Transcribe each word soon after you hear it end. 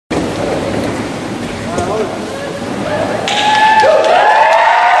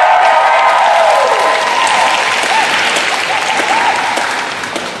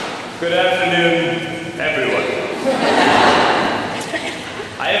Good afternoon, everyone.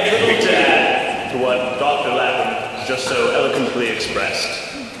 I have little to add to what Dr. Lapham just so eloquently expressed.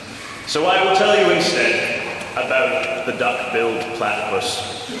 So I will tell you instead about the duck-billed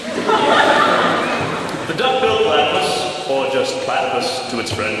platypus. The duck-billed platypus, or just platypus to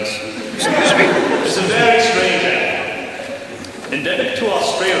its friends, is a very strange animal. Endemic to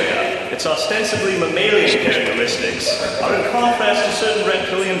Australia, its ostensibly mammalian characteristics are in contrast to certain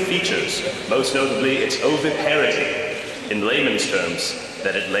reptilian features, most notably its oviparity, in layman's terms,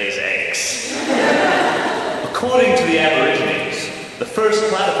 that it lays eggs. According to the Aborigines, the first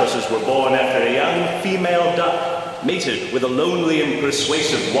platypuses were born after a young female duck mated with a lonely and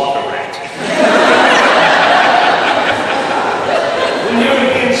persuasive water rat. When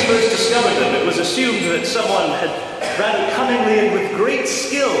Europeans first discovered them, it was assumed that someone had rather cunningly and with great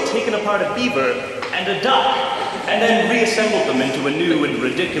skill taken apart a beaver and a duck, and then reassembled them into a new and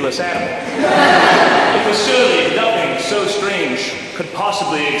ridiculous animal. Because surely nothing so strange could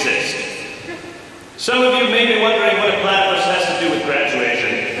possibly exist. Some of you may be wondering what a platypus has to do with graduation.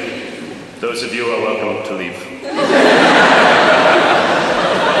 Those of you are welcome to leave.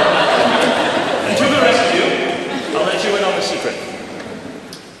 And to the rest of you, I'll let you in on the secret.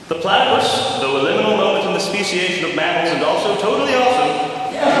 The platypus, though a liminal moment in the speciation of mammals and also totally awesome,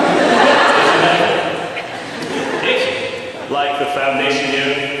 is a mammal. It, like the foundation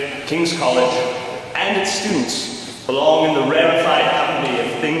here, King's College, and its students, belong in the rarefied company of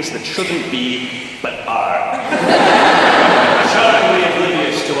things that shouldn't be, but are. Charmingly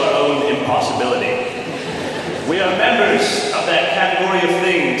oblivious to our own impossibility. We are members of that category of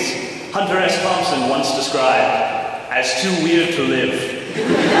things Hunter S. Thompson once described as too weird to live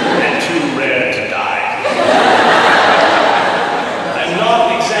and too rare to die. I'm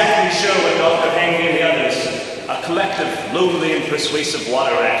not exactly sure what Dr. Hanky and the others, a collective, lonely and persuasive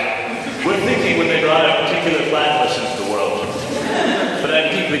water rat, were thinking when they brought a particular platypus into the world. But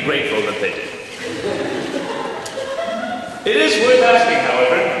I'm deeply grateful that they did. It is worth asking,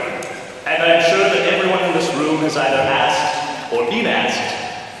 however, and I'm sure that everyone in this room has either asked or been asked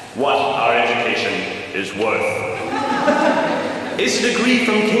what our education is worth. Is a degree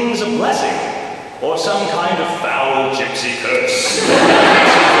from kings a blessing, or some kind of foul gypsy curse?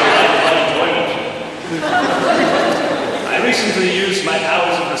 I recently used my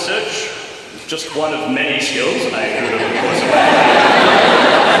powers of research, just one of many skills I accrued over the course of my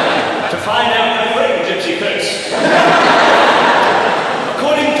life, to find out how to break the gypsy curse.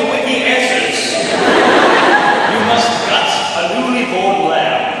 According to Wiki Answers, you must gut a newly born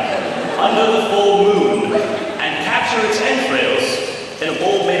lamb under the full moon and capture its entrails in a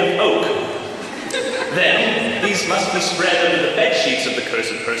bowl made of oak. Then, these must be spread under the bed sheets of the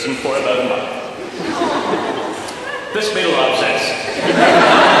cursed person for about a month. This made a lot of sense.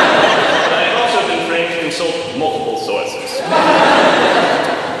 But I have also been trained to consult multiple sources.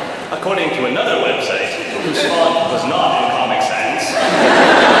 According to another website, whose font was not in Comic Sans,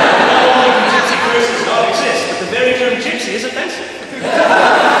 not only do gypsy curses not exist, but the very term gypsy is offensive.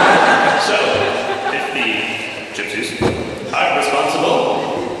 So, if the gypsies aren't responsible,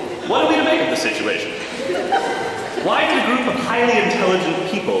 what are we to make of the situation? Why did a group of highly intelligent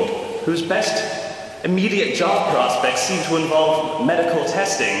people, whose best immediate job prospects seem to involve medical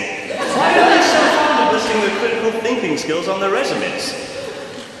testing, why are they so fond of listing their critical thinking skills on their resumes?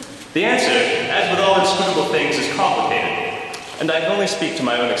 The answer, as with all inscrutable things, is complicated, and I can only speak to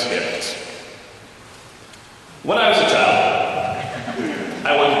my own experience. When I was a child,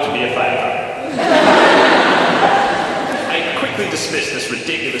 I wanted to be a firefighter. I quickly dismissed this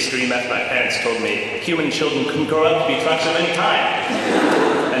ridiculous dream after my parents told me human children couldn't grow up to be trucks of any kind.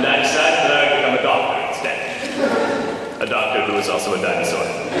 And I decided that I would become a doctor instead. A doctor who was also a dinosaur.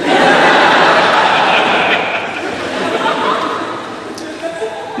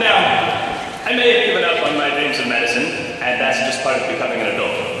 Now, I may have given up on my dreams of medicine, and that's just part of becoming an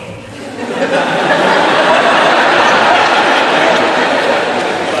adult.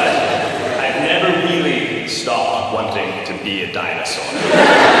 But I've never really stopped wanting to be a dinosaur.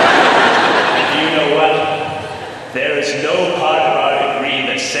 And do you know what? There is no part of our degree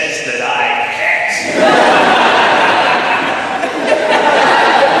that says that I can't.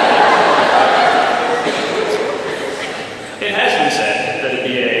 It has been said that a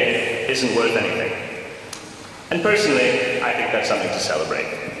BA isn't worth anything. And personally, I think that's something to celebrate.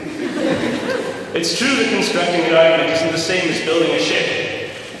 It's true that constructing an argument isn't the same as building a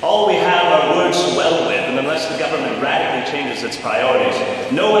ship. All we have are words to weld with, that unless the government radically changes its priorities,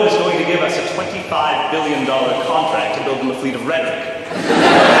 no one is going to give us a $25 billion contract to build them a fleet of rhetoric.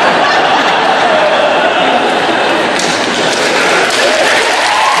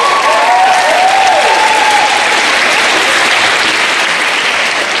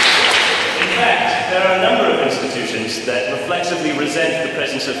 That reflexively resent the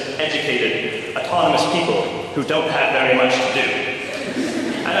presence of educated, autonomous people who don't have very much to do.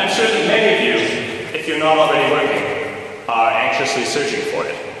 And I'm sure that many of you, if you're not already working, are anxiously searching for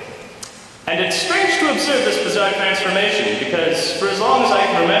it. And it's strange to observe this bizarre transformation because for as long as I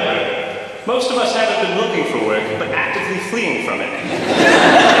can remember, most of us haven't been looking for work, but actively fleeing from it.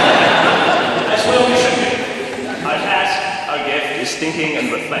 As well we should be. Our task, our gift, is thinking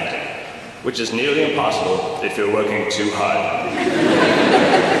and reflecting, which is nearly impossible if you're working too hard.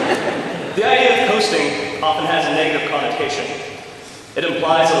 The idea of coasting often has a negative connotation. It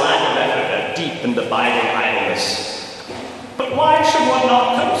implies a lack of effort, a deep and abiding idleness. But why should one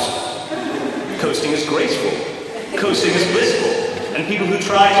not coast? Coasting is graceful. Coasting is blissful. And people who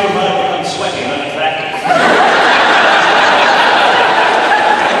try too hard become sweaty and unattractive.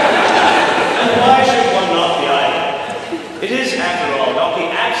 And why should one not be idle? It is, after all, not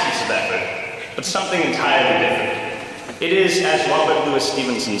the absence of effort, but something entirely different. It is, as Robert Louis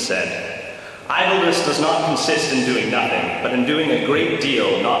Stevenson said, idleness does not consist in doing nothing, but in doing a great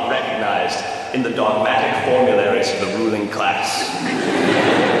deal not recognized in the dogmatic formularies of the ruling class.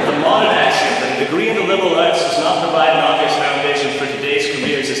 The modern axiom that a degree in the liberal arts does not provide an obvious foundation for today's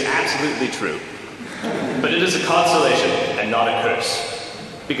careers is absolutely true. But it is a consolation and not a curse.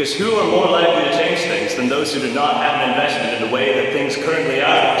 Because who are more likely to change things than those who do not have an investment in the way that things currently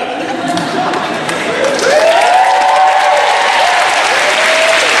are?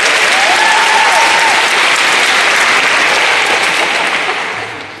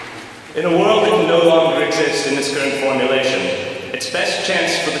 In a world that can no longer exist in its current formulation, its best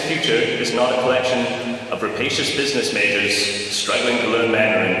chance for the future is not a collection of rapacious business majors struggling to learn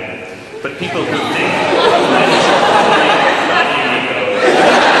Mandarin, but people who think,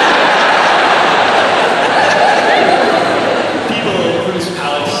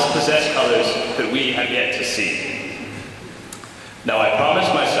 have yet to see. Now, I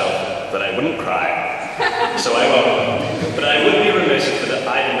promised myself that I wouldn't cry, so I won't. But I would be remiss if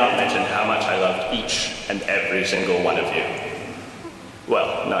I did not mention how much I loved each and every single one of you.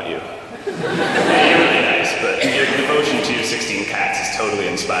 Well, not you. Yeah, you're really nice, but your devotion to your 16 cats is totally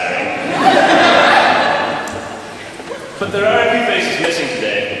inspiring. But there are a few faces missing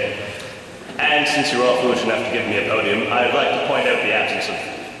today, and since you're all foolish enough to give me a podium, I'd like to point out the absence of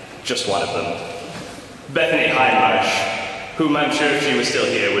just one of them. Bethany Hindmarsh, whom I'm sure if she was still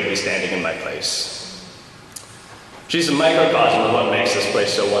here would be standing in my place. She's a microcosm of what makes this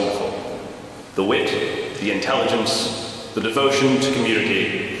place so wonderful. The wit, the intelligence, the devotion to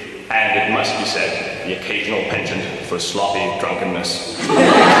community, and it must be said, the occasional penchant for sloppy drunkenness.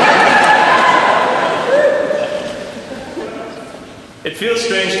 It feels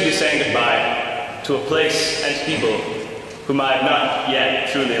strange to be saying goodbye to a place and people whom I have not yet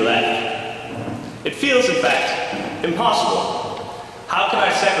truly left. It feels, in fact, impossible. How can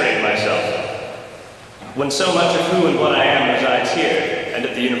I separate myself when so much of who and what I am resides here and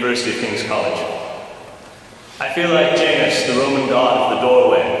at the University of King's College? I feel like Janus, the Roman god of the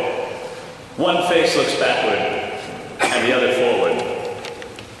doorway. One face looks backward and the other forward.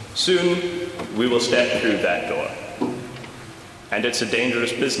 Soon, we will step through that door. And it's a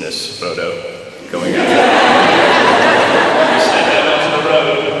dangerous business, Frodo, going out. You step out onto the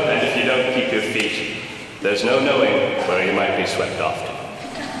road, and if you don't keep your feet, there's no knowing where you might be swept off to.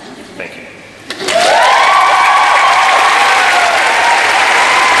 Thank you.